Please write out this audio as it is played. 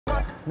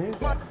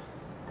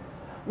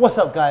What's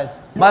up, guys?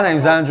 My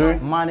name's Andrew.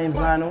 My name's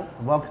Lionel.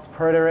 Welcome to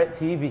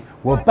ProDirectTV.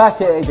 We're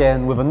back at it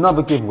again with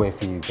another giveaway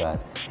for you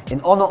guys.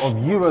 In honour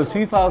of Euro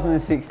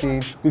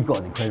 2016, we've got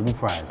an incredible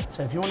prize.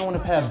 So if you want to win a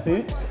pair of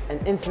boots, an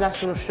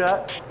international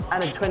shirt,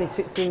 and a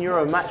 2016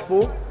 Euro match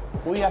ball,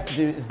 all you have to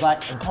do is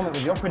like and comment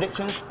with your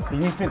predictions who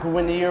you think will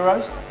win the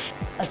Euros,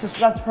 and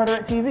subscribe to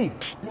ProDirectTV.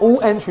 All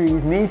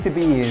entries need to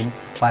be in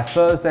by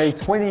Thursday,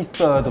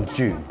 23rd of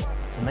June.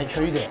 So make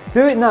sure you do it.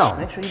 Do it now.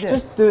 Make sure you do it.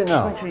 Just do it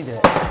now. Just make sure you do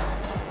it.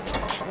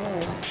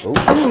 Oh.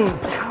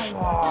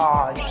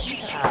 Power!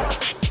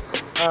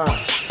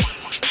 Yeah.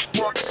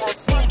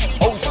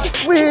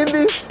 We in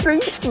these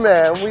streets,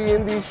 man. We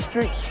in these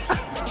streets.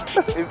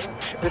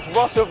 it's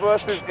Russia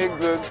versus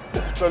England.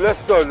 So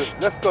let's go.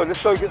 Let's go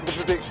get the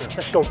prediction.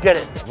 Let's go get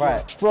it.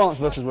 Right, France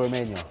versus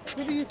Romania.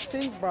 What do you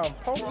think, bro?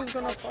 Pogba's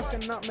gonna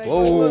fucking nutmeg Whoa.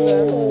 all of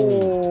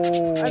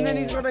them. And then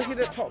he's gonna hit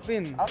a top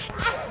bin.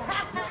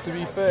 To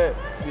be fair,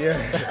 yeah.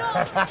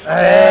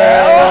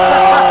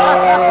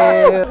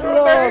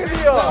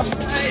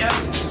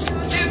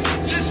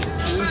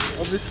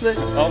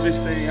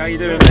 Obviously, how you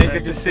doing, mate?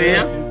 Good to see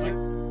you.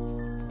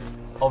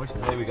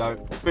 Obviously, here we go.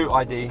 Boot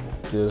ID.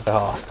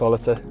 Ah,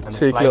 quality. And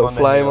Cheeky little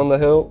flame on the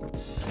hill.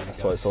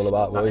 That's what it's all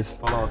about, boys.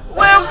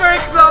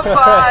 Wilfric's on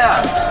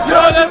fire!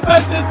 You're the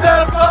best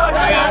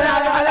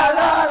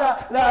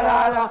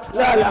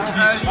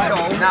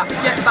Now,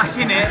 get back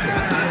in it,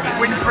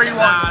 win 3-1.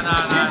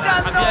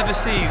 Have you ever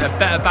seen a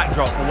better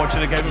backdrop for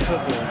watching a game of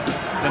football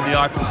than the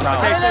Eiffel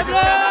Tower?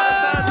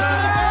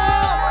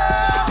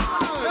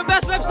 The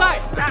best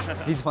website!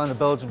 Need to find a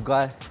Belgian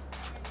guy.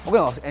 I'm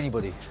gonna ask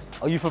anybody.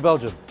 Are you from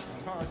Belgium?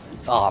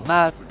 Oh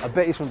man, I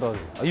bet he's from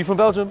Belgium. Are you from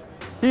Belgium?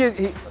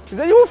 Is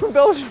that you all from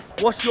Belgium?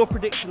 What's your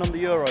prediction on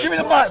the Euros? Give me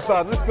the mic,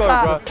 fam. Let's go,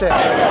 bro.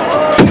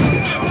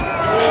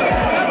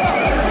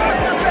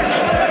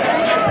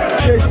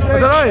 I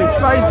don't know,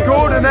 Spain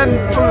scored and then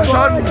all of a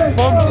sudden,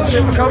 bombs and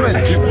shit were coming.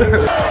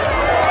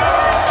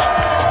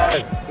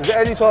 Is there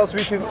any chance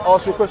we can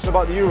ask you a question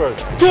about the Euros?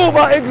 It's all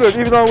about England,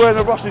 even though I'm wearing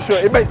a Russian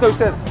shirt. It makes no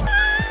sense.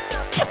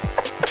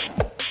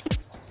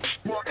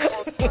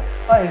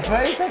 Wait,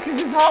 30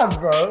 seconds is hard,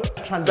 bro.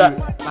 I'm trying to do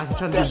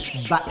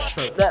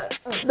backstroke.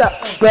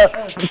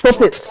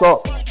 Stop it,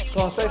 stop.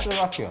 Go on, stay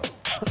Slovakia.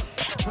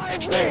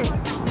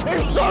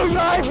 It's so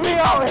lively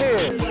out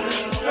here.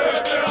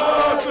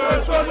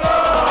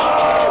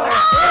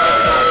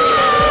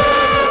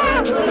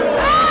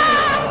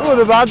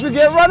 We're about to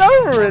get run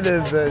over in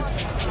this bitch.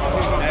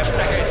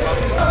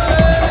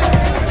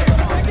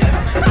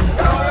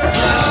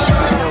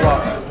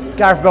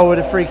 Gareth Bale with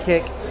a free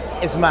kick.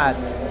 It's mad.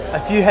 A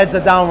few heads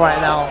are down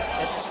right now.